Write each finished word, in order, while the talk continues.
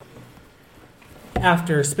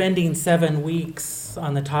After spending 7 weeks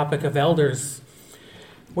on the topic of elders,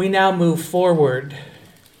 we now move forward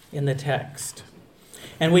in the text.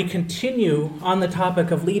 And we continue on the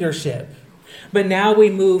topic of leadership. But now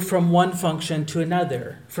we move from one function to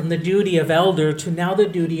another, from the duty of elder to now the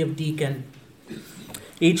duty of deacon.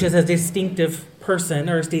 Each is a distinctive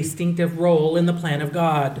person or a distinctive role in the plan of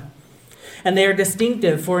God. And they are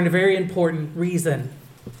distinctive for a very important reason,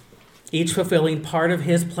 each fulfilling part of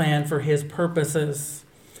his plan for his purposes.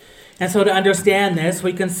 And so to understand this,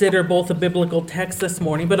 we consider both the biblical text this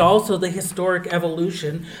morning, but also the historic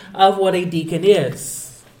evolution of what a deacon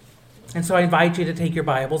is. And so I invite you to take your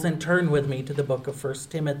Bibles and turn with me to the book of 1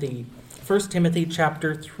 Timothy. 1 Timothy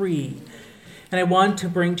chapter 3. And I want to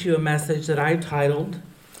bring to you a message that I've titled,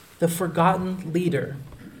 The Forgotten Leader,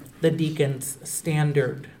 the Deacon's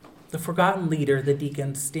Standard. The Forgotten Leader, the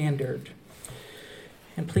Deacon's Standard.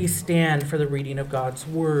 And please stand for the reading of God's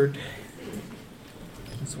Word.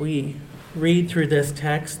 As we read through this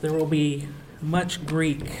text, there will be much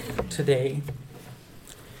Greek today,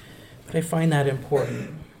 but I find that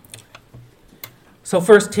important. So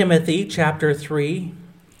 1 Timothy chapter 3,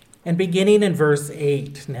 and beginning in verse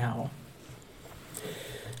 8 now.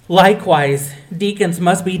 Likewise, deacons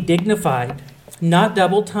must be dignified, not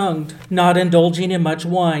double-tongued, not indulging in much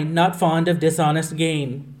wine, not fond of dishonest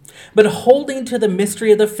gain, but holding to the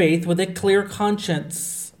mystery of the faith with a clear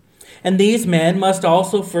conscience. And these men must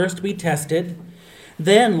also first be tested,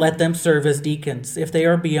 then let them serve as deacons, if they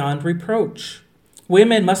are beyond reproach.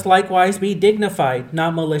 Women must likewise be dignified,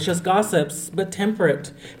 not malicious gossips, but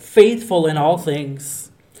temperate, faithful in all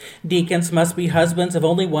things. Deacons must be husbands of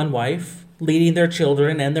only one wife, leading their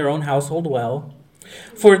children and their own household well.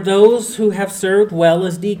 For those who have served well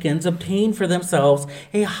as deacons obtain for themselves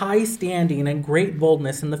a high standing and great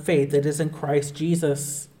boldness in the faith that is in Christ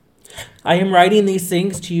Jesus. I am writing these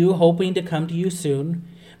things to you, hoping to come to you soon.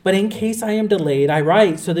 But in case I am delayed, I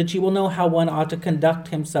write so that you will know how one ought to conduct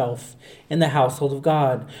himself in the household of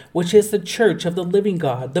God, which is the church of the living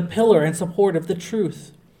God, the pillar and support of the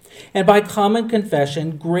truth. And by common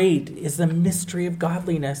confession, great is the mystery of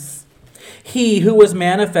godliness. He who was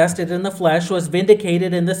manifested in the flesh was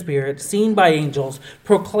vindicated in the spirit, seen by angels,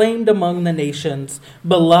 proclaimed among the nations,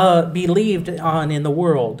 believed on in the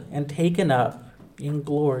world, and taken up in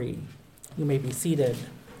glory. You may be seated.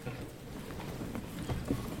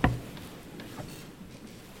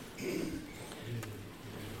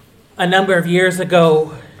 A number of years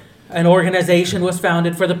ago, an organization was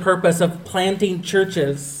founded for the purpose of planting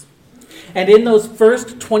churches. And in those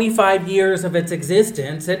first 25 years of its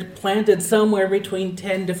existence, it planted somewhere between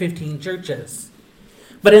 10 to 15 churches.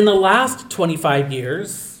 But in the last 25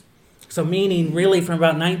 years, so meaning really from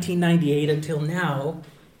about 1998 until now,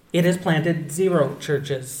 it has planted 0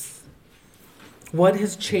 churches. What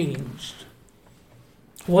has changed?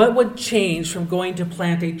 What would change from going to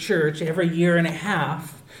plant a church every year and a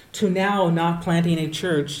half to now not planting a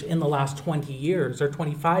church in the last 20 years or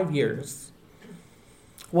 25 years?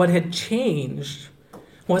 What had changed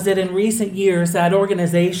was that in recent years, that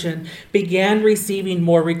organization began receiving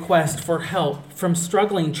more requests for help from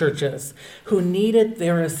struggling churches who needed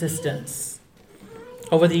their assistance.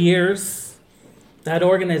 Over the years, that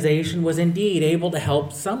organization was indeed able to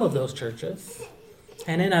help some of those churches,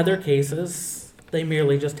 and in other cases, they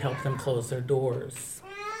merely just helped them close their doors.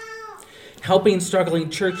 Helping struggling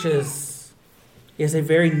churches is a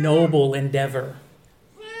very noble endeavor.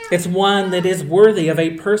 It's one that is worthy of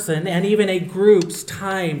a person and even a group's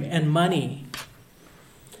time and money.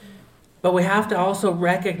 But we have to also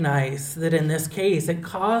recognize that in this case, it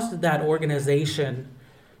caused that organization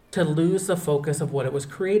to lose the focus of what it was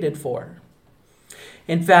created for.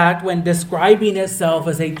 In fact, when describing itself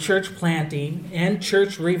as a church planting and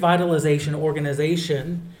church revitalization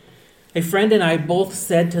organization, a friend and I both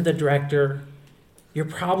said to the director, "You're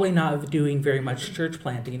probably not doing very much church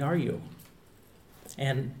planting, are you?"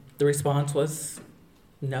 And the response was,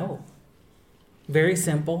 no. Very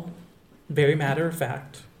simple, very matter of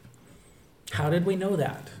fact. How did we know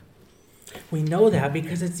that? We know that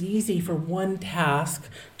because it's easy for one task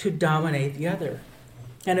to dominate the other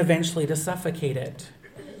and eventually to suffocate it.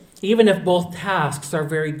 Even if both tasks are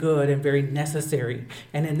very good and very necessary.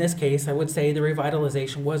 And in this case, I would say the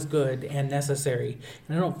revitalization was good and necessary.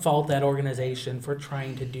 And I don't fault that organization for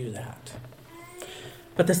trying to do that.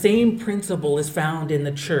 But the same principle is found in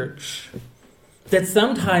the church, that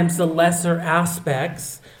sometimes the lesser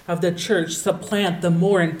aspects of the church supplant the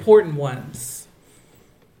more important ones.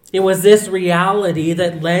 It was this reality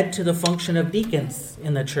that led to the function of deacons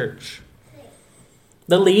in the church.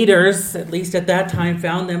 The leaders, at least at that time,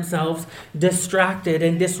 found themselves distracted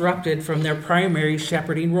and disrupted from their primary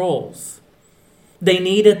shepherding roles. They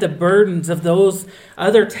needed the burdens of those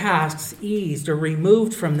other tasks eased or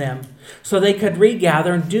removed from them so they could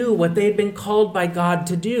regather and do what they'd been called by God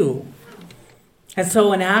to do. And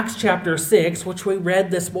so in Acts chapter 6, which we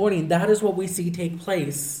read this morning, that is what we see take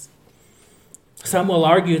place. Some will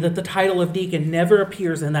argue that the title of deacon never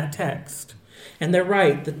appears in that text. And they're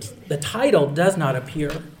right, the title does not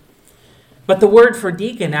appear. But the word for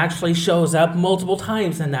deacon actually shows up multiple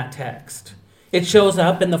times in that text. It shows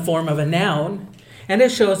up in the form of a noun, and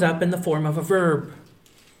it shows up in the form of a verb.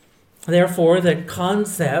 Therefore, the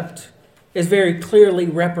concept is very clearly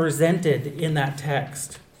represented in that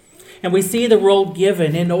text. And we see the role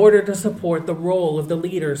given in order to support the role of the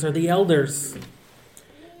leaders or the elders.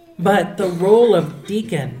 But the role of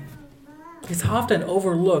deacon is often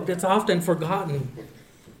overlooked. It's often forgotten.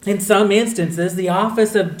 In some instances, the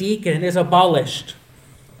office of deacon is abolished.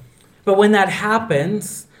 But when that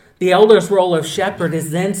happens, the elder's role of shepherd is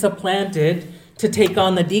then supplanted to take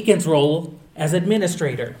on the deacon's role as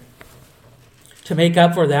administrator. To make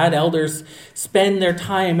up for that, elders spend their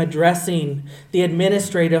time addressing the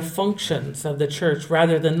administrative functions of the church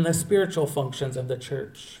rather than the spiritual functions of the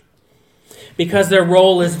church. Because their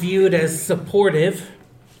role is viewed as supportive,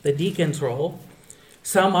 the deacon's role,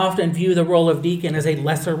 some often view the role of deacon as a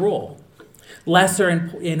lesser role. Lesser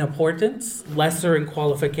in importance, lesser in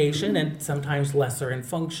qualification, and sometimes lesser in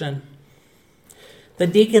function. The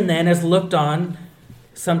deacon then is looked on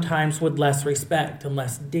sometimes with less respect and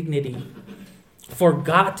less dignity,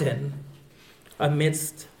 forgotten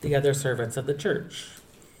amidst the other servants of the church.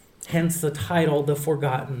 Hence the title, the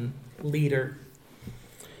forgotten leader.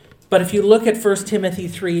 But if you look at 1 Timothy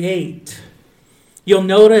 3:8, you'll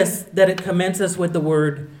notice that it commences with the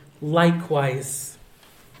word likewise.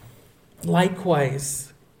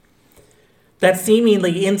 Likewise. That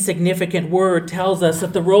seemingly insignificant word tells us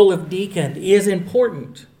that the role of deacon is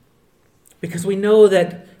important, because we know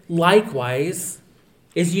that likewise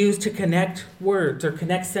is used to connect words or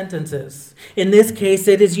connect sentences. In this case,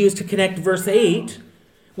 it is used to connect verse 8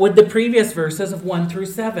 with the previous verses of 1 through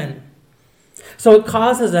 7. So it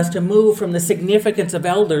causes us to move from the significance of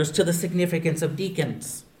elders to the significance of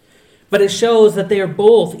deacons. But it shows that they are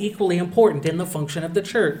both equally important in the function of the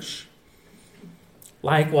church.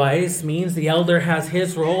 Likewise means the elder has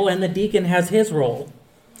his role and the deacon has his role.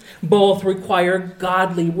 Both require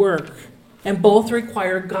godly work and both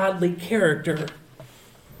require godly character.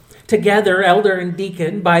 Together, elder and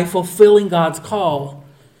deacon, by fulfilling God's call,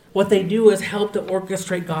 what they do is help to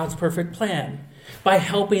orchestrate God's perfect plan by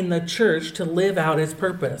helping the church to live out its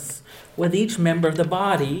purpose, with each member of the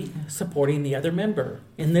body supporting the other member.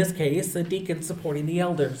 In this case, the deacon supporting the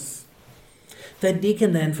elders. The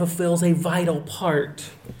deacon then fulfills a vital part.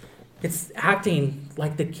 It's acting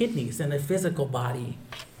like the kidneys in a physical body.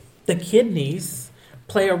 The kidneys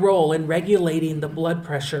play a role in regulating the blood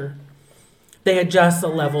pressure. They adjust the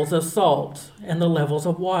levels of salt and the levels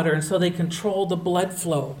of water, and so they control the blood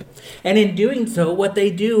flow. And in doing so, what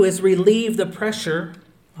they do is relieve the pressure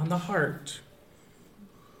on the heart.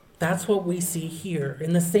 That's what we see here.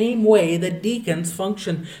 In the same way, the deacons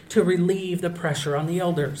function to relieve the pressure on the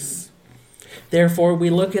elders. Therefore,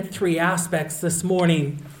 we look at three aspects this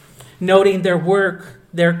morning, noting their work,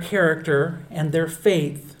 their character, and their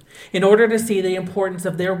faith, in order to see the importance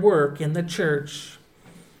of their work in the church.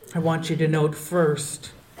 I want you to note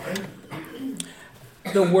first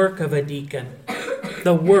the work of a deacon.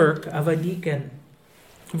 The work of a deacon.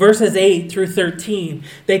 Verses 8 through 13,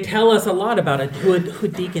 they tell us a lot about who a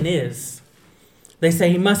deacon is. They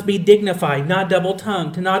say he must be dignified, not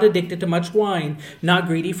double-tongued, not addicted to much wine, not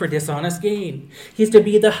greedy for dishonest gain. He's to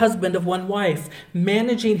be the husband of one wife,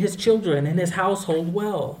 managing his children and his household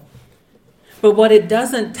well. But what it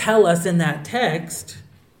doesn't tell us in that text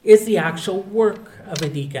is the actual work of a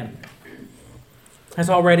deacon. As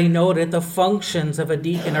already noted, the functions of a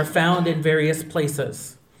deacon are found in various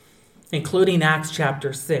places, including Acts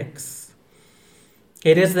chapter 6.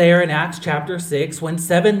 It is there in Acts chapter 6 when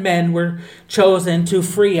 7 men were chosen to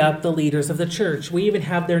free up the leaders of the church. We even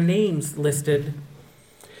have their names listed.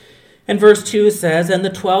 And verse 2 says, "And the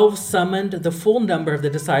 12 summoned the full number of the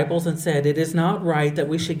disciples and said, 'It is not right that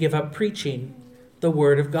we should give up preaching the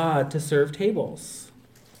word of God to serve tables.'"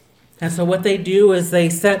 And so what they do is they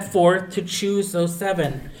set forth to choose those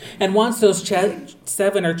 7. And once those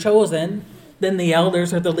 7 are chosen, then the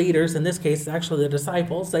elders or the leaders, in this case actually the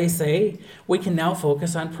disciples, they say, we can now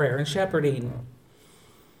focus on prayer and shepherding.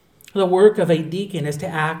 The work of a deacon is to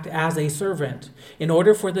act as a servant in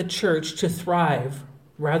order for the church to thrive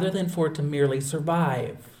rather than for it to merely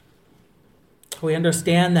survive. We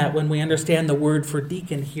understand that when we understand the word for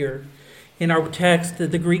deacon here. In our text,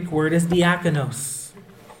 the Greek word is diakonos.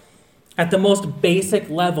 At the most basic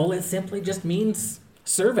level, it simply just means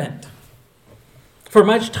servant. For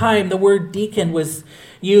much time, the word deacon was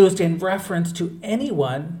used in reference to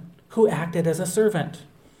anyone who acted as a servant.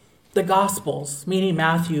 The Gospels, meaning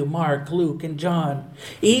Matthew, Mark, Luke, and John,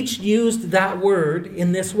 each used that word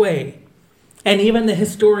in this way. And even the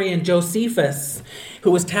historian Josephus,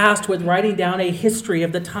 who was tasked with writing down a history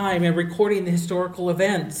of the time and recording the historical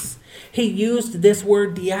events, he used this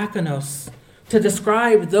word diakonos to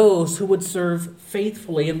describe those who would serve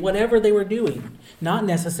faithfully in whatever they were doing, not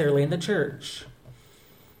necessarily in the church.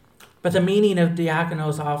 But the meaning of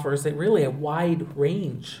diakonos offers really a wide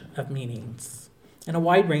range of meanings and a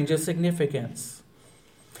wide range of significance.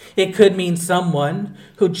 It could mean someone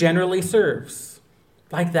who generally serves,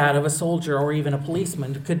 like that of a soldier or even a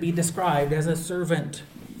policeman, could be described as a servant.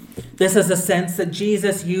 This is a sense that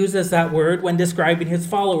Jesus uses that word when describing his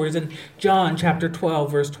followers in John chapter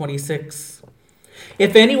 12, verse 26.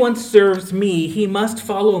 If anyone serves me, he must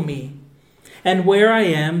follow me. And where I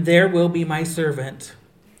am, there will be my servant,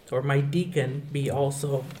 or my deacon be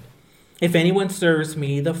also. If anyone serves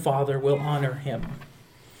me, the Father will honor him.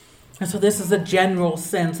 And so this is a general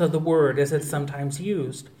sense of the word as it's sometimes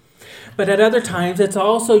used. But at other times, it's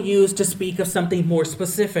also used to speak of something more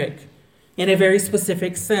specific, in a very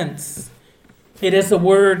specific sense. It is the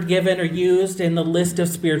word given or used in the list of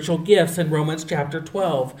spiritual gifts in Romans chapter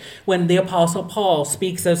 12, when the Apostle Paul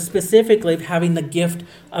speaks of specifically of having the gift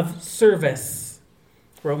of service.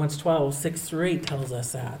 Romans 12, 6 through 8 tells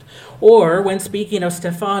us that. Or when speaking of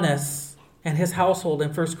Stephanas and his household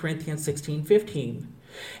in 1 Corinthians 16, 15.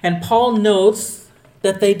 And Paul notes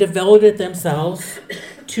that they devoted themselves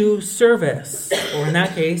to service, or in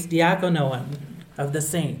that case, diakonoan, of the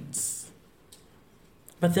saints.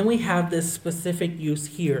 But then we have this specific use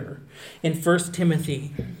here in 1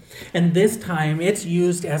 Timothy. And this time it's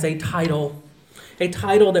used as a title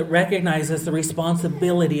that recognizes the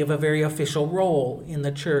responsibility of a very official role in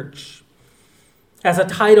the church. As a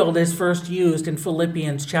title that is first used in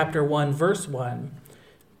Philippians chapter 1, verse 1,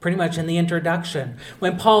 pretty much in the introduction,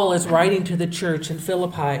 when Paul is writing to the church in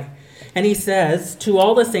Philippi. And he says, to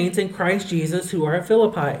all the saints in Christ Jesus who are at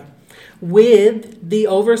Philippi, with the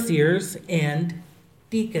overseers and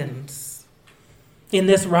deacons. In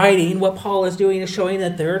this writing, what Paul is doing is showing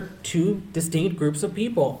that there are two distinct groups of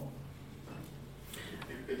people.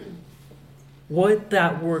 What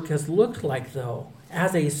that work has looked like, though,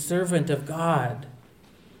 as a servant of God,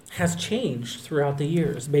 has changed throughout the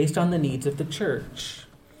years based on the needs of the church.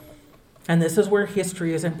 And this is where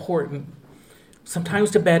history is important.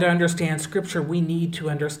 Sometimes to better understand Scripture, we need to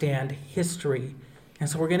understand history. And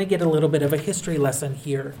so we're going to get a little bit of a history lesson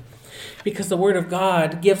here, because the Word of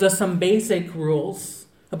God gives us some basic rules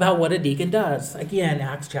about what a deacon does. Again,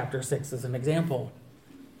 Acts chapter 6 is an example.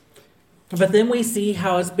 But then we see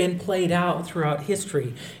how it's been played out throughout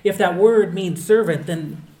history. If that word means servant,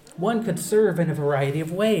 then one could serve in a variety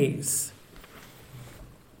of ways.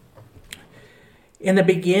 In the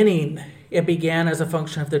beginning, it began as a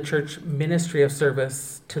function of the church ministry of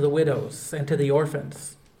service to the widows and to the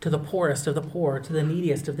orphans, to the poorest of the poor, to the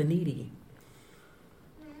neediest of the needy.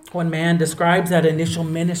 One man describes that initial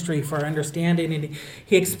ministry for our understanding, and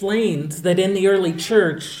he explains that in the early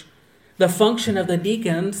church, the function of the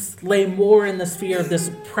deacons lay more in the sphere of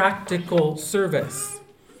this practical service.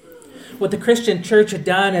 What the Christian church had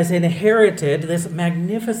done is it inherited this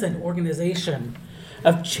magnificent organization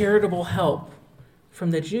of charitable help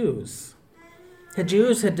from the Jews. The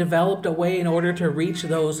Jews had developed a way in order to reach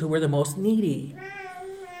those who were the most needy.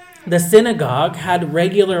 The synagogue had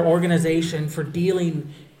regular organization for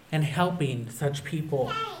dealing and helping such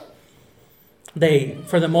people. They,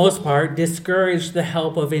 for the most part, discouraged the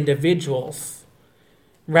help of individuals.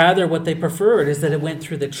 Rather, what they preferred is that it went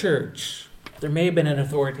through the church. There may have been an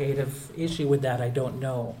authoritative issue with that, I don't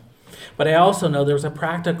know. But I also know there was a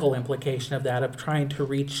practical implication of that, of trying to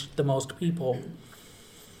reach the most people.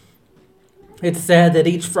 It's said that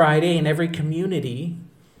each Friday in every community,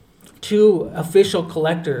 2 official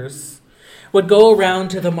collectors would go around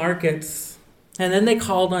to the markets, and then they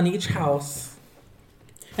called on each house.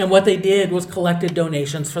 And what they did was collected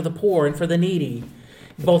donations for the poor and for the needy,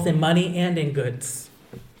 both in money and in goods.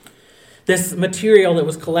 This material that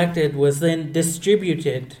was collected was then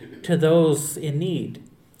distributed to those in need,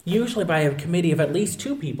 usually by a committee of at least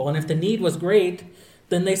 2 people. And if the need was great,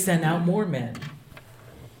 then they sent out more men.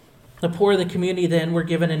 The poor of the community then were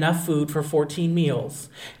given enough food for 14 meals,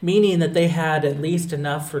 meaning that they had at least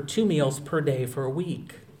enough for 2 meals per day for a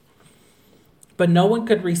week. But no one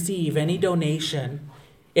could receive any donation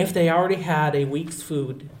if they already had a week's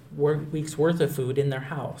worth of food in their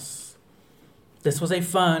house. This was a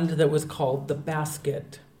fund that was called the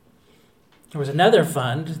basket. There was another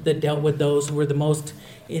fund that dealt with those who were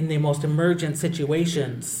in the most emergent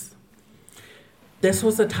situations. This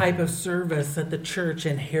was a type of service that the church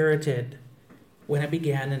inherited when it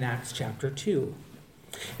began in Acts chapter 2.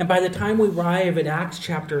 And by the time we arrive at Acts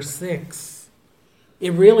chapter 6,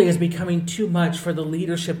 it really is becoming too much for the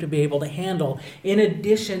leadership to be able to handle, in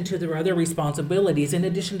addition to their other responsibilities, in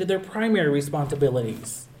addition to their primary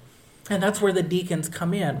responsibilities. And that's where the deacons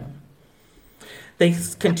come in. They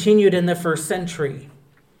continued in the first century.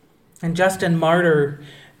 And Justin Martyr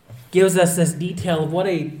gives us this detail of what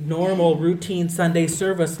a normal, routine Sunday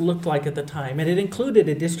service looked like at the time. And it included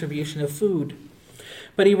a distribution of food.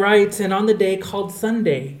 But he writes, and on the day called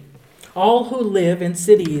Sunday, all who live in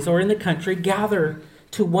cities or in the country gather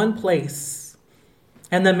to one place.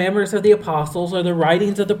 And the members of the apostles or the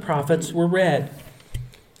writings of the prophets were read,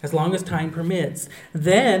 as long as time permits.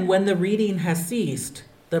 Then, when the reading has ceased,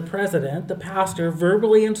 the president, the pastor,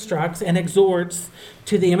 verbally instructs and exhorts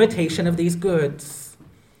to the imitation of these goods.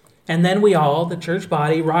 And then we all, the church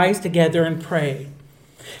body, rise together and pray.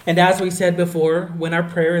 And as we said before, when our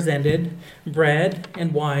prayer is ended, bread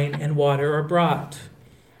and wine and water are brought.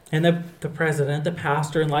 And the president, the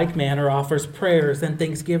pastor, in like manner offers prayers and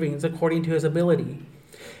thanksgivings according to his ability.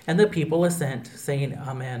 And the people assent, saying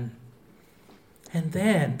Amen. And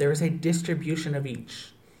then there is a distribution of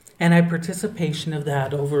each, and a participation of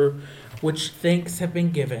that over which thanks have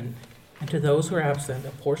been given. And to those who are absent,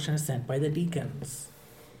 a portion is sent by the deacons.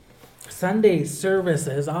 Sunday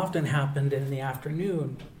services often happened in the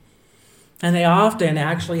afternoon. And they often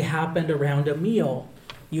actually happened around a meal,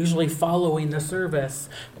 usually following the service.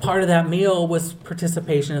 Part of that meal was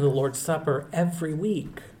participation in the Lord's Supper every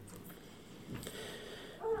week.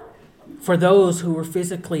 For those who were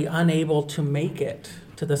physically unable to make it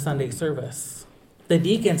to the Sunday service, the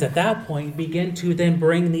deacons at that point begin to then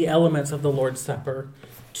bring the elements of the Lord's Supper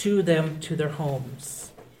to them to their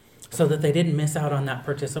homes so that they didn't miss out on that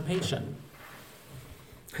participation.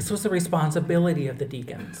 This was the responsibility of the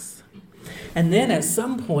deacons. And then at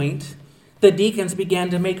some point, the deacons began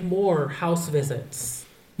to make more house visits,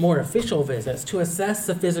 more official visits, to assess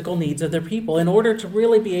the physical needs of their people in order to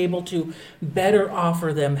really be able to better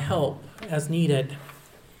offer them help as needed.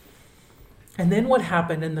 And then what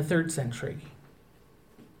happened in the 3rd century?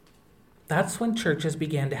 That's when churches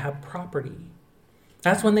began to have property.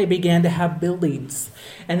 That's when they began to have buildings.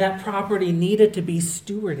 And that property needed to be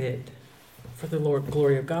stewarded for the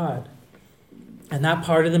glory of God. And that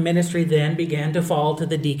part of the ministry then began to fall to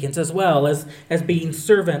the deacons as well, as being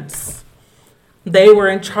servants. They were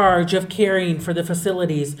in charge of caring for the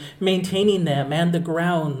facilities, maintaining them and the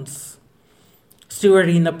grounds,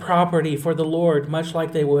 stewarding the property for the Lord, much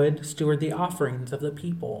like they would steward the offerings of the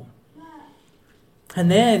people. And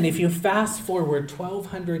then if you fast forward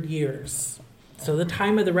 1,200 years, so the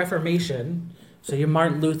time of the Reformation, so you're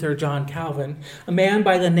Martin Luther, John Calvin, a man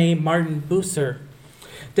by the name Martin Bucer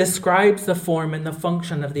describes the form and the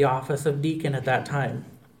function of the office of deacon at that time.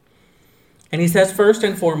 And he says, first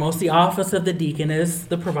and foremost, the office of the deacon is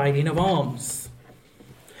the providing of alms.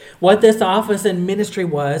 What this office and ministry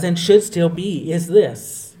was and should still be is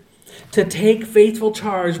this: to take faithful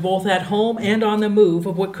charge both at home and on the move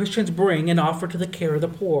of what Christians bring and offer to the care of the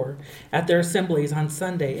poor at their assemblies on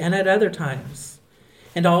Sunday and at other times.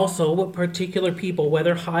 And also what particular people,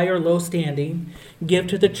 whether high or low standing, give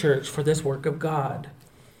to the church for this work of God.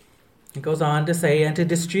 It goes on to say, and to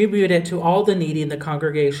distribute it to all the needy in the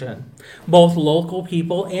congregation, both local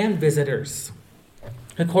people and visitors,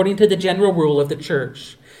 according to the general rule of the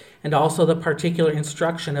church, and also the particular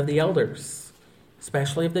instruction of the elders,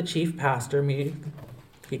 especially of the chief pastor,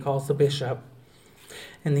 he calls the bishop.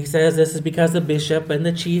 And he says this is because the bishop and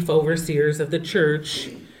the chief overseers of the church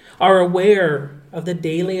are aware of the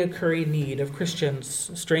daily occurring need of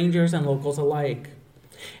Christians, strangers, and locals alike,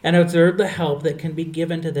 and observe the help that can be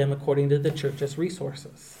given to them according to the church's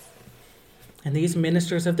resources. And these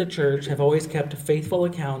ministers of the church have always kept a faithful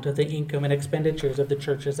account of the income and expenditures of the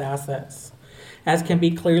church's assets, as can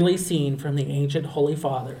be clearly seen from the ancient Holy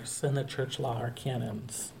Fathers and the church law or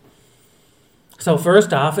canons. So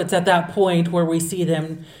first off, it's at that point where we see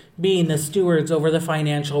them being the stewards over the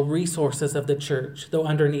financial resources of the church, though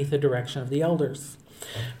underneath the direction of the elders.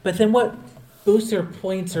 But then what Bucer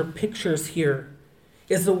points or pictures here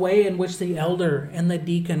is the way in which the elder and the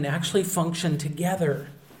deacon actually function together.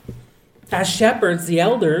 As shepherds, the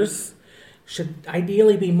elders should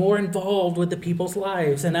ideally be more involved with the people's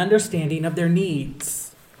lives and understanding of their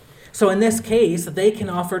needs. So in this case, they can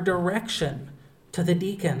offer direction to the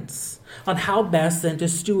deacons on how best then to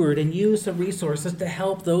steward and use the resources to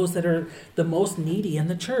help those that are the most needy in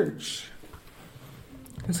the church.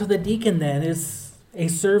 And so the deacon then is a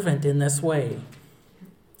servant in this way,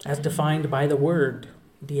 as defined by the word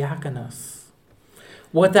diakonos.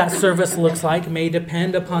 What that service looks like may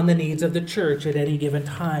depend upon the needs of the church at any given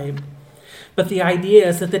time. But the idea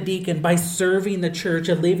is that the deacon, by serving the church,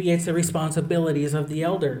 alleviates the responsibilities of the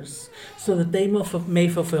elders so that they may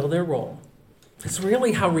fulfill their role. It's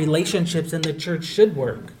really how relationships in the church should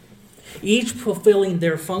work, each fulfilling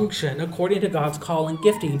their function according to God's call and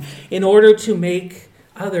gifting in order to make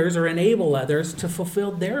others or enable others to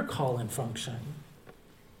fulfill their call and function.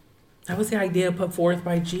 That was the idea put forth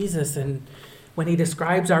by Jesus, and when he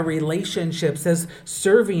describes our relationships as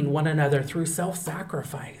serving one another through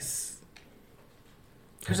self-sacrifice.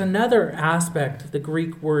 There's another aspect the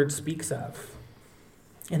Greek word speaks of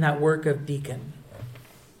in that work of deacon.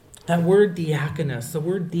 That word diakonos, the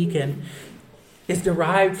word deacon, is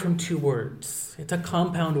derived from two words. It's a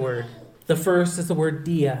compound word. The first is the word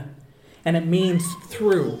dia, and it means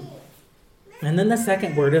through. And then the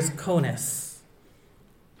second word is konos,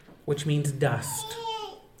 which means dust.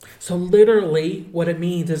 So literally what it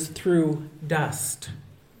means is through dust.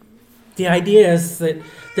 The idea is that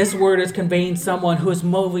this word is conveying someone who is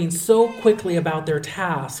moving so quickly about their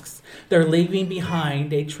tasks, they're leaving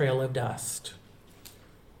behind a trail of dust.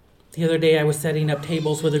 The other day I was setting up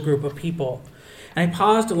tables with a group of people, and I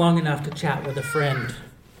paused long enough to chat with a friend.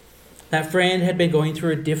 That friend had been going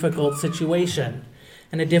through a difficult situation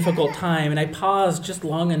and a difficult time, and I paused just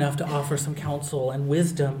long enough to offer some counsel and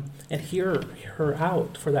wisdom and hear her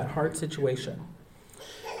out for that hard situation.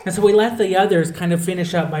 And so we let the others kind of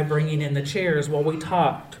finish up by bringing in the chairs while we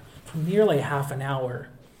talked for nearly half an hour.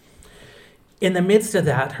 In the midst of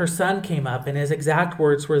that, her son came up, and his exact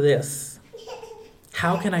words were this: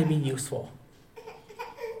 "How can I be useful?"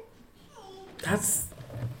 That's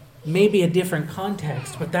maybe a different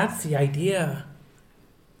context, but that's the idea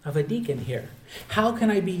of a deacon here. How can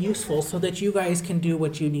I be useful so that you guys can do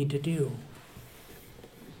what you need to do?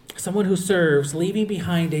 Someone who serves, leaving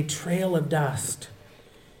behind a trail of dust,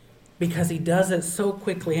 because he does it so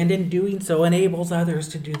quickly, and in doing so enables others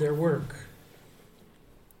to do their work.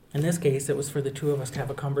 In this case, it was for the two of us to have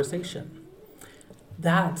a conversation.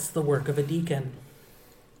 That's the work of a deacon.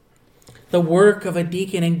 The work of a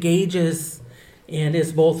deacon engages and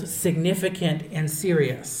is both significant and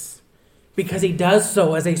serious, because he does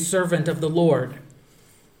so as a servant of the Lord.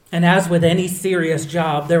 And as with any serious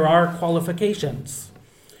job, there are qualifications.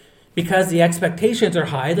 Because the expectations are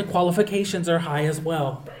high, the qualifications are high as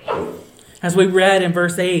well. As we read in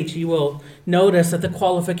verse 8, you will notice that the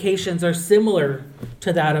qualifications are similar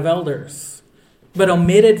to that of elders. But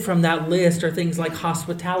omitted from that list are things like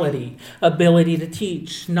hospitality, ability to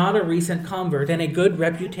teach, not a recent convert, and a good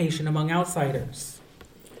reputation among outsiders.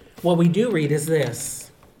 What we do read is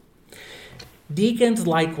this: deacons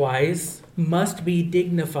likewise must be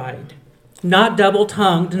dignified, not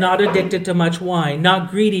double-tongued, not addicted to much wine, not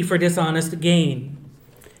greedy for dishonest gain.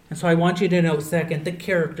 And so I want you to note, second, the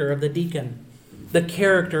character of the deacon. The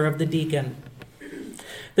character of the deacon.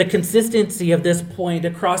 The consistency of this point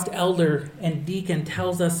across elder and deacon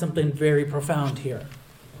tells us something very profound here.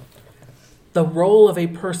 The role of a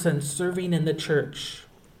person serving in the church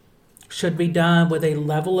should be done with a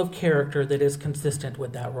level of character that is consistent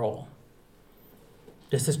with that role.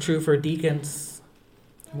 This is true for deacons.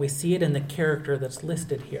 We see it in the character that's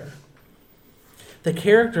listed here. The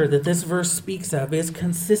character that this verse speaks of is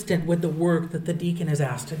consistent with the work that the deacon is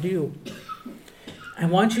asked to do. I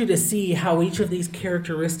want you to see how each of these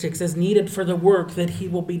characteristics is needed for the work that he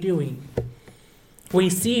will be doing. We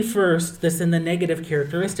see first this in the negative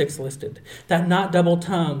characteristics listed, that not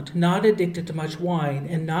double-tongued, not addicted to much wine,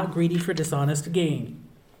 and not greedy for dishonest gain.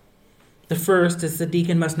 The first is the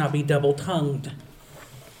deacon must not be double-tongued.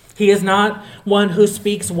 He is not one who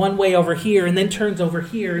speaks one way over here and then turns over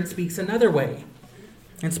here and speaks another way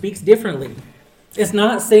and speaks differently. It's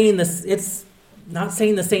not saying the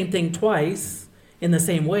same thing twice in the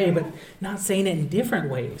same way, but not saying it in different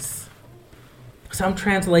ways. Some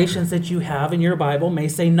translations that you have in your Bible may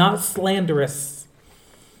say not slanderous.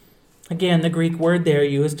 Again, the Greek word there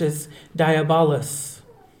used is diabolos.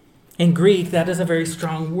 In Greek, that is a very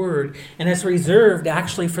strong word, and it's reserved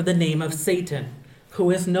actually for the name of Satan,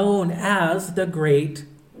 who is known as the great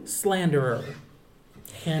slanderer,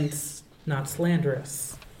 hence not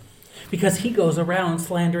slanderous, because he goes around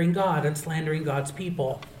slandering God and slandering God's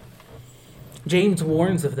people. James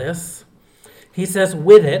warns of this. He says,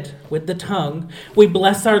 with it, with the tongue, we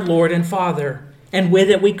bless our Lord and Father, and with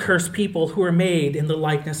it we curse people who are made in the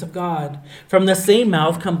likeness of God. From the same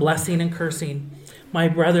mouth come blessing and cursing. My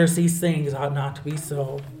brothers, these things ought not to be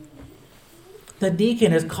so. The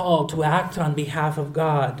deacon is called to act on behalf of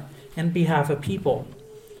God and behalf of people.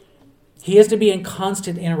 He is to be in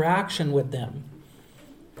constant interaction with them.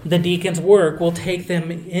 The deacon's work will take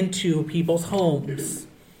them into people's homes,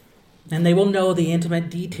 and they will know the intimate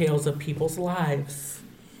details of people's lives.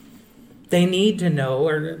 They need to know,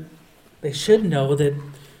 or they should know, that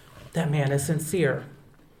that man is sincere.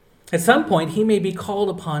 At some point, he may be called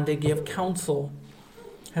upon to give counsel,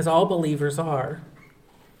 as all believers are.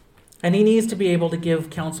 And he needs to be able to give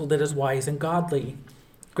counsel that is wise and godly.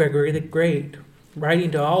 Gregory the Great,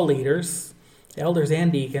 writing to all leaders, elders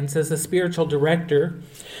and deacons, as the spiritual director,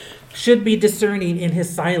 should be discerning in his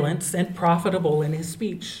silence and profitable in his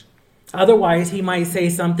speech. Otherwise, he might say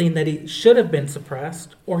something that he should have been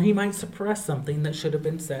suppressed, or he might suppress something that should have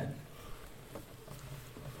been said.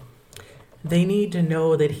 They need to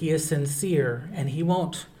know that he is sincere, and he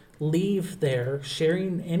won't leave there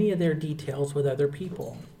sharing any of their details with other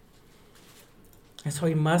people. And so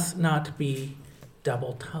he must not be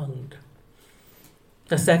double-tongued.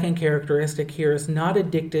 The second characteristic here is not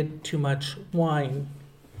addicted to much wine.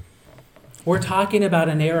 We're talking about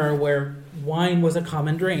an era where wine was a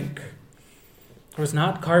common drink. There was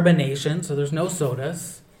not carbonation, so there's no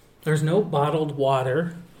sodas. There's no bottled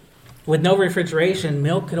water. With no refrigeration,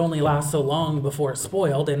 milk could only last so long before it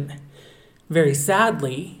spoiled, and very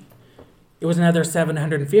sadly, it was another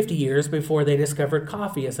 750 years before they discovered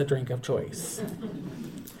coffee as a drink of choice.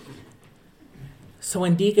 So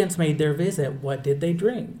when deacons made their visit, what did they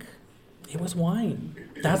drink? It was wine.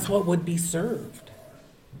 That's what would be served.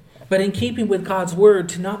 But in keeping with God's word,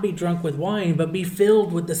 to not be drunk with wine, but be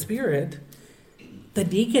filled with the Spirit, the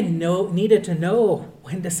deacon needed to know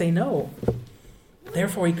when to say no.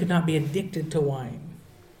 Therefore, he could not be addicted to wine.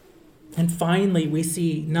 And finally, we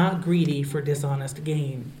see not greedy for dishonest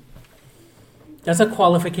gain. That's a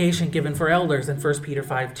qualification given for elders in 1 Peter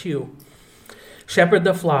 5:2. Shepherd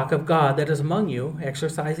the flock of God that is among you,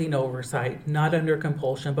 exercising oversight, not under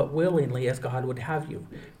compulsion, but willingly as God would have you,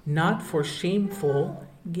 not for shameful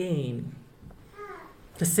gain.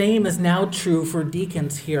 The same is now true for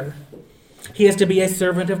deacons here. He is to be a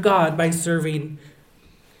servant of God by serving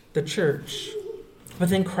the church. But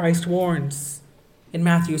then Christ warns in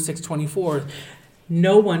Matthew 6:24,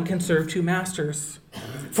 no one can serve two masters.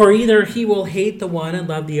 For either he will hate the one and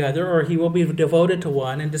love the other, or he will be devoted to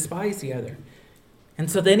one and despise the other. And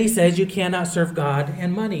so then he says you cannot serve God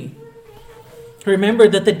and money. Remember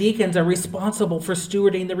that the deacons are responsible for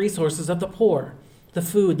stewarding the resources of the poor, the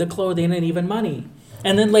food, the clothing, and even money.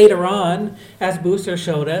 And then later on, as Booster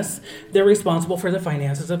showed us, they're responsible for the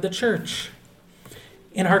finances of the church.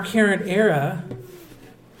 In our current era,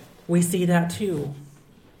 we see that too.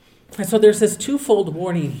 And so there's this twofold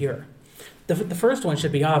warning here. The first one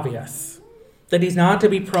should be obvious, that he's not to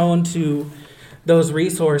be prone to those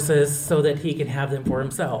resources so that he can have them for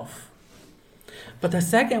himself. But the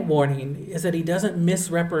second warning is that he doesn't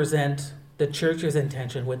misrepresent the church's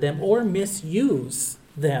intention with them or misuse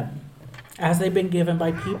them as they've been given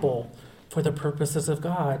by people for the purposes of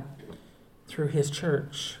God through his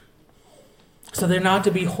church. So they're not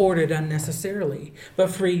to be hoarded unnecessarily, but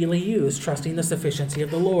freely used, trusting the sufficiency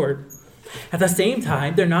of the Lord. At the same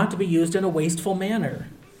time, they're not to be used in a wasteful manner.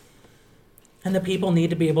 And the people need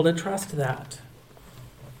to be able to trust that.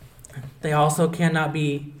 They also cannot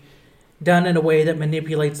be done in a way that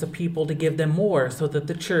manipulates the people to give them more so that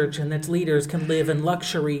the church and its leaders can live in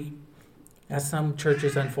luxury, as some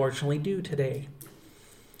churches unfortunately do today.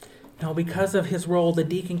 Now, because of his role, the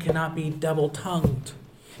deacon cannot be double-tongued.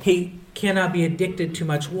 He cannot be addicted to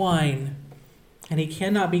much wine, and he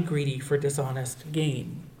cannot be greedy for dishonest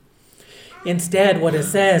gain. Instead, what it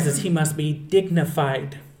says is he must be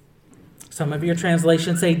dignified. Some of your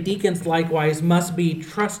translations say deacons likewise must be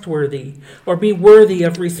trustworthy or be worthy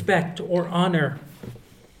of respect or honor.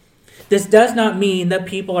 This does not mean that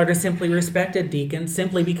people are to simply respect a deacon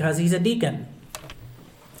simply because he's a deacon.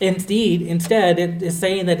 Instead, it is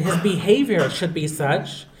saying that his behavior should be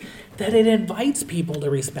such that it invites people to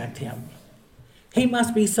respect him. He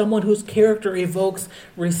must be someone whose character evokes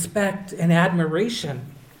respect and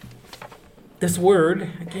admiration. This word,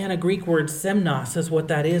 again, a Greek word, semnos, is what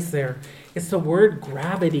that is there. It's the word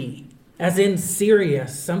gravity, as in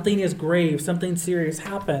serious. Something is grave, something serious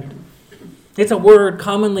happened. It's a word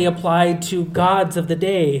commonly applied to gods of the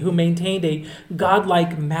day who maintained a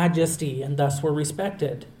godlike majesty and thus were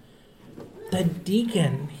respected. The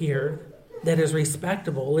deacon here that is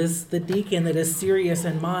respectable is the deacon that is serious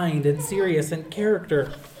in mind and serious in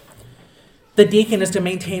character. The deacon is to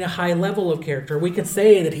maintain a high level of character. We could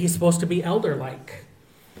say that he's supposed to be elder-like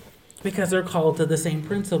because they're called to the same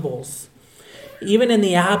principles. Even in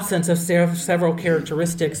the absence of several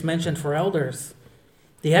characteristics mentioned for elders,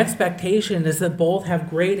 the expectation is that both have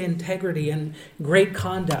great integrity and great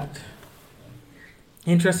conduct.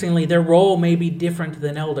 Interestingly, their role may be different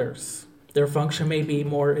than elders. Their function may be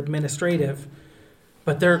more administrative,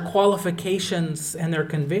 but their qualifications and their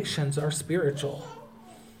convictions are spiritual.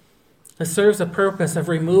 It serves the purpose of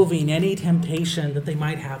removing any temptation that they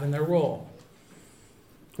might have in their role.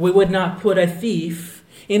 We would not put a thief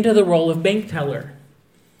into the role of bank teller.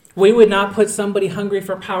 We would not put somebody hungry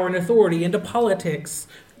for power and authority into politics.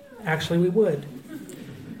 Actually, we would.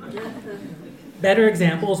 Better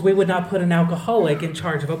examples, we would not put an alcoholic in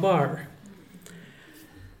charge of a bar.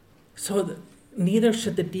 So neither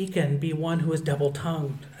should the deacon be one who is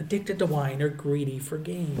double-tongued, addicted to wine, or greedy for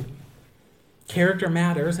gain. Character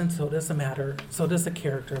matters, and so does the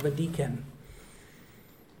character of a deacon.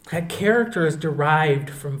 That character is derived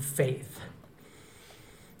from faith.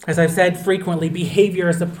 As I've said frequently, behavior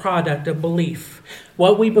is a product of belief.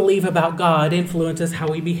 What we believe about God influences how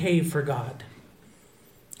we behave for God.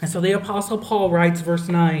 And so the Apostle Paul writes, verse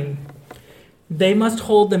 9, they must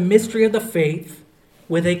hold the mystery of the faith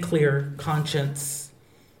with a clear conscience.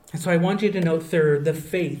 And so I want you to note third, the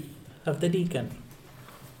faith of the deacon.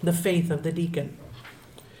 The faith of the deacon.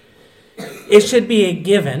 It should be a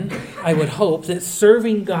given, I would hope, that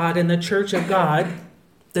serving God in the church of God,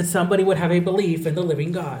 that somebody would have a belief in the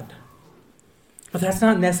living God. But that's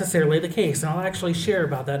not necessarily the case, and I'll actually share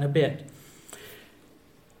about that in a bit.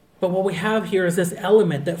 But what we have here is this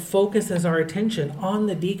element that focuses our attention on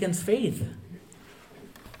the deacon's faith.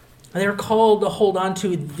 They're called to hold on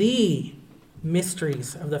to the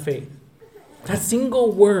mysteries of the faith. That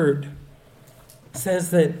single word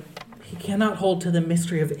says that he cannot hold to the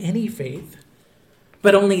mystery of any faith,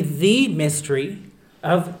 but only the mystery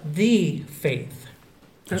of the faith.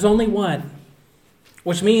 There's only one,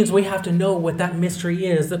 which means we have to know what that mystery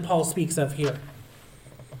is that Paul speaks of here.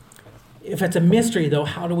 If it's a mystery, though,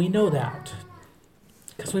 how do we know that?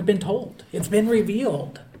 Because we've been told. It's been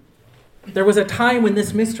revealed. There was a time when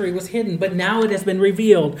this mystery was hidden, but now it has been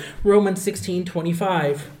revealed. Romans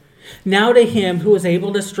 16:25. Now to him who is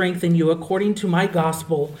able to strengthen you according to my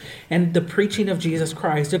gospel and the preaching of Jesus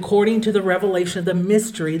Christ, according to the revelation of the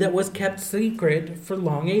mystery that was kept secret for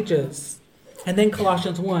long ages. And then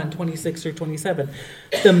Colossians 1:26-27.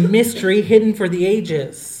 The mystery hidden for the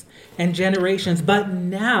ages and generations, but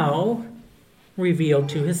now revealed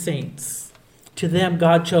to his saints. To them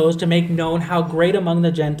God chose to make known how great among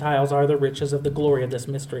the Gentiles are the riches of the glory of this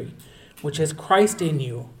mystery, which is Christ in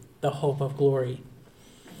you, the hope of glory.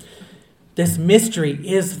 This mystery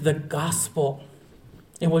is the gospel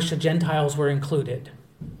in which the Gentiles were included.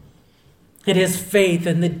 It is faith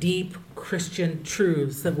in the deep Christian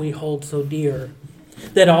truths that we hold so dear,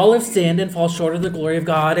 that all have sinned and fall short of the glory of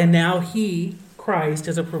God, and now he, Christ,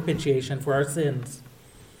 is a propitiation for our sins.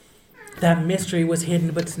 That mystery was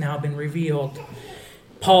hidden, but it's now been revealed.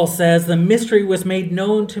 Paul says, the mystery was made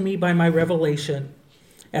known to me by my revelation,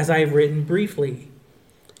 as I have written briefly.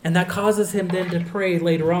 And that causes him then to pray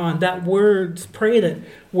later on, that words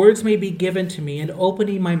may be given to me, and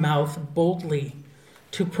opening my mouth boldly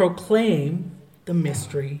to proclaim the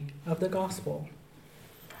mystery of the gospel.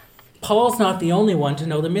 Paul's not the only one to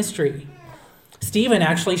know the mystery. Stephen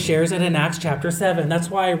actually shares it in Acts chapter 7. That's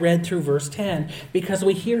why I read through verse 10, because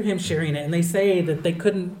we hear him sharing it, and they say that they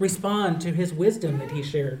couldn't respond to his wisdom that he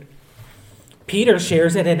shared. Peter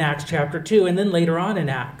shares it in Acts chapter 2, and then later on in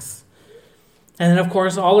Acts. And then, of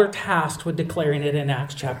course, all are tasked with declaring it in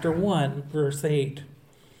Acts chapter 1, verse 8.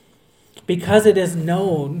 Because it is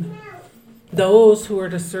known, those who are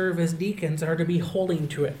to serve as deacons are to be holding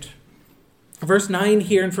to it. Verse 9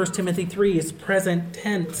 here in 1 Timothy 3 is present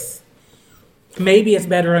tense. Maybe it's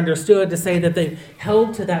better understood to say that they've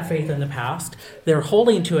held to that faith in the past, they're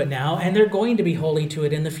holding to it now, and they're going to be holding to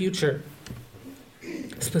it in the future.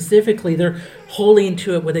 Specifically, they're holding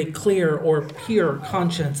to it with a clear or pure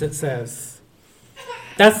conscience, it says.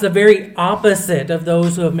 That's the very opposite of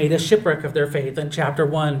those who have made a shipwreck of their faith in chapter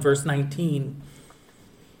 1, verse 19.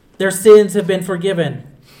 Their sins have been forgiven,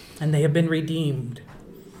 and they have been redeemed.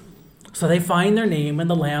 So they find their name in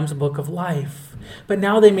the Lamb's book of life. But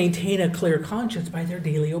now they maintain a clear conscience by their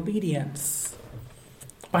daily obedience.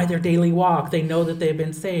 By their daily walk, they know that they've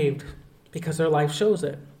been saved because their life shows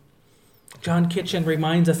it. John Kitchen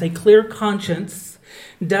reminds us a clear conscience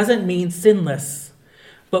doesn't mean sinless,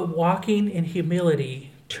 but walking in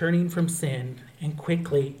humility, turning from sin, and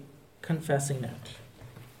quickly confessing it.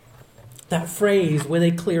 That phrase, with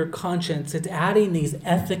a clear conscience, it's adding these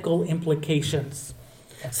ethical implications,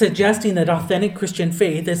 suggesting that authentic Christian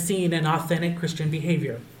faith is seen in authentic Christian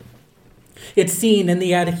behavior. It's seen in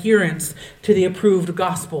the adherence to the approved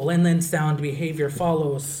gospel, and then sound behavior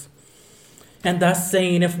follows. And thus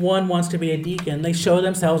saying, if one wants to be a deacon, they show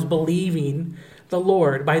themselves believing the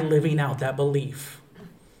Lord by living out that belief.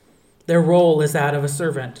 Their role is that of a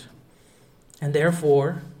servant, and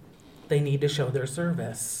therefore they need to show their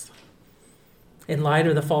service. In light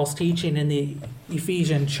of the false teaching in the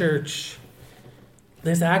Ephesian church,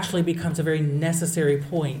 this actually becomes a very necessary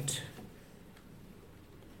point.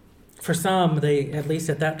 For some, at least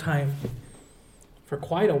at that time, for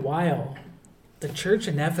quite a while, the church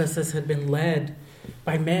in Ephesus had been led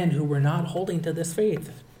by men who were not holding to this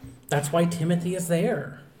faith. That's why Timothy is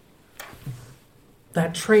there.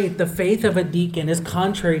 That trait, the faith of a deacon, is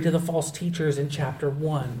contrary to the false teachers in chapter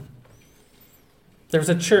 1. There's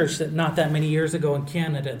a church that not that many years ago in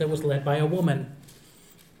Canada that was led by a woman,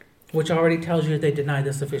 which already tells you they deny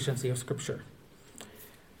the sufficiency of Scripture.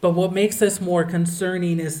 But what makes this more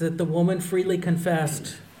concerning is that the woman freely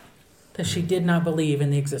confessed that she did not believe in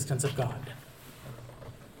the existence of God.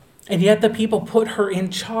 And yet the people put her in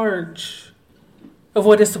charge of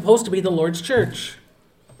what is supposed to be the Lord's church.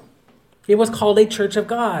 It was called a church of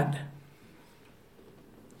God.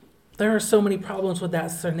 There are so many problems with that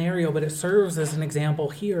scenario, but it serves as an example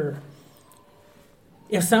here.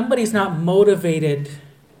 If somebody's not motivated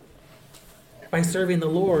by serving the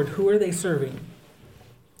Lord, who are they serving?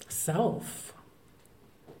 Self.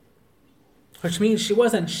 Which means she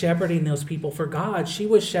wasn't shepherding those people for God. She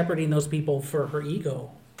was shepherding those people for her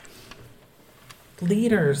ego.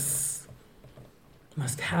 Leaders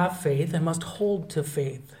must have faith and must hold to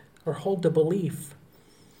faith or hold to belief.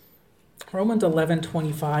 Romans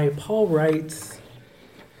 11:25, Paul writes,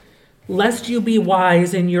 "Lest you be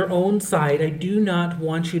wise in your own sight, I do not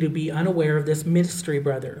want you to be unaware of this mystery,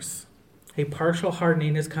 brothers. A partial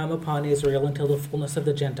hardening has come upon Israel until the fullness of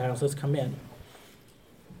the Gentiles has come in."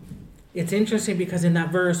 It's interesting because in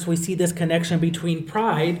that verse we see this connection between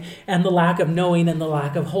pride and the lack of knowing and the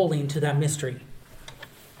lack of holding to that mystery.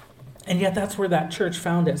 And yet that's where that church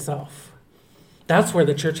found itself. That's where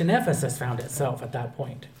the church in Ephesus found itself at that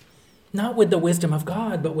point. Not with the wisdom of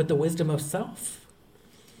God, but with the wisdom of self.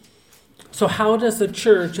 So how does the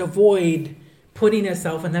church avoid putting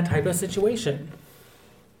itself in that type of situation?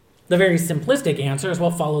 The very simplistic answer is,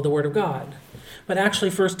 well, follow the word of God. But actually,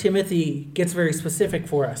 1 Timothy gets very specific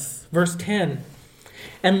for us. Verse 10,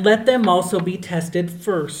 "And let them also be tested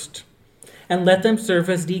first, and let them serve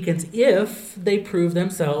as deacons if they prove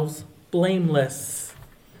themselves blameless."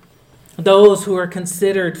 Those who are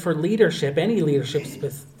considered for leadership, any leadership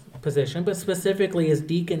position, but specifically as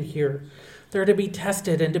deacon here, they're to be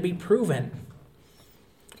tested and to be proven.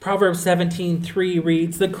 Proverbs 17:3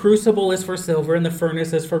 reads, "The crucible is for silver and the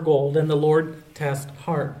furnace is for gold, and the Lord tests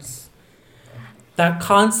hearts." That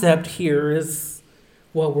concept here is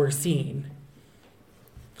what we're seeing.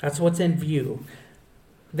 That's what's in view.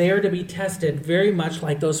 They are to be tested very much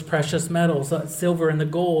like those precious metals, that silver and the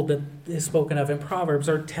gold that is spoken of in Proverbs,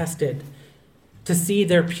 are tested to see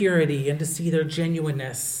their purity and to see their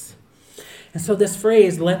genuineness. And so this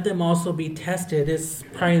phrase, "let them also be tested," is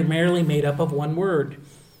primarily made up of one word.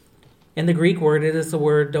 In the Greek word, it is the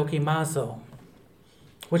word dokimazo,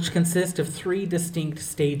 which consists of 3 distinct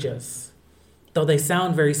stages, though they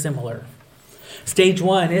sound very similar. Stage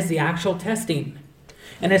 1 is the actual testing.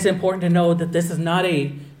 And it's important to know that this is not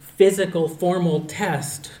a physical, formal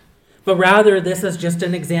test, but rather this is just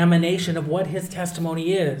an examination of what his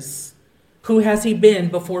testimony is. Who has he been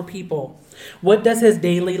before people? What does his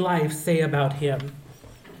daily life say about him?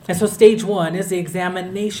 And so stage 1 is the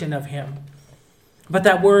examination of him. But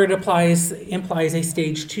that word implies a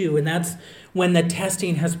stage 2, and that's when the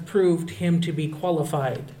testing has proved him to be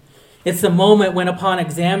qualified. It's the moment when, upon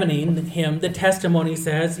examining him, the testimony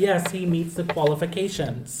says, yes, he meets the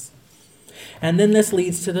qualifications. And then this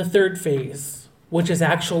leads to the third phase, which is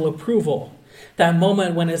actual approval. That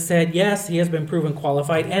moment when it said, yes, he has been proven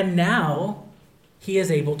qualified, and now he is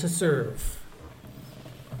able to serve.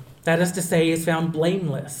 That is to say, he is found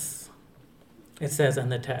blameless, it says in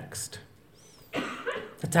the text.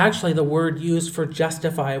 It's actually the word used for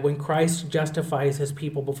justify when Christ justifies his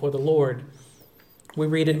people before the Lord. We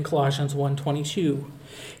read it in Colossians 1:22.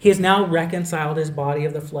 He has now reconciled his body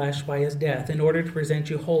of the flesh by his death in order to present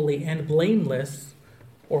you holy and blameless,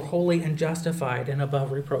 or holy and justified and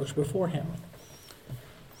above reproach before him.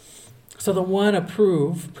 So the one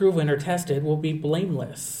proven or tested will be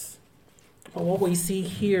blameless. But what we see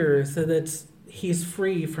here is that he's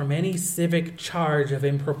free from any civic charge of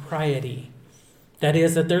impropriety. That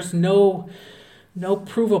is, that there's no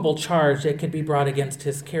provable charge that could be brought against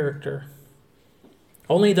his character.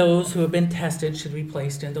 Only those who have been tested should be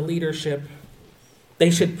placed into leadership.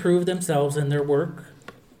 They should prove themselves in their work.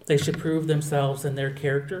 They should prove themselves in their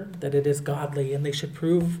character, that it is godly, and they should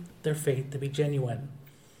prove their faith to be genuine.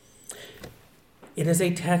 It is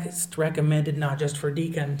a text recommended not just for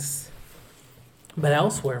deacons. but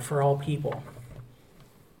elsewhere for all people.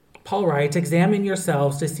 Paul writes, "Examine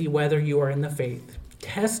yourselves to see whether you are in the faith.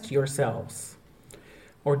 Test yourselves.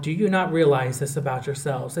 Or do you not realize this about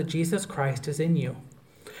yourselves, that Jesus Christ is in you?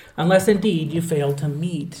 Unless indeed you fail to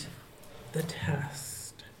meet the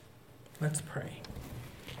test." Let's pray.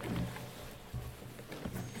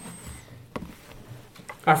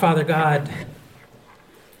 Our Father God,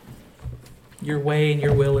 your way and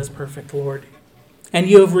your will is perfect, Lord. And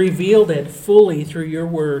you have revealed it fully through your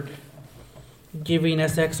word, giving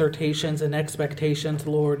us exhortations and expectations,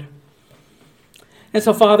 Lord. And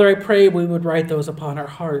so, Father, I pray we would write those upon our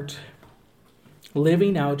heart,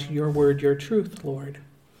 living out your word, your truth, Lord.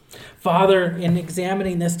 Father, in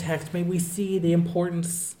examining this text, may we see the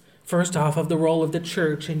importance, first off, of the role of the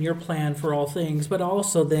church in your plan for all things, but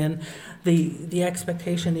also then the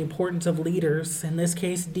expectation, the importance of leaders, in this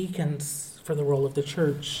case deacons, for the role of the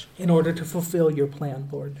church in order to fulfill your plan,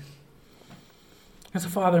 Lord. And so,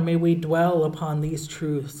 Father, may we dwell upon these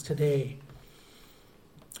truths today,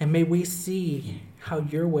 and may we see how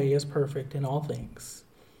your way is perfect in all things.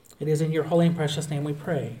 It is in your holy and precious name we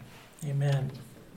pray. Amen.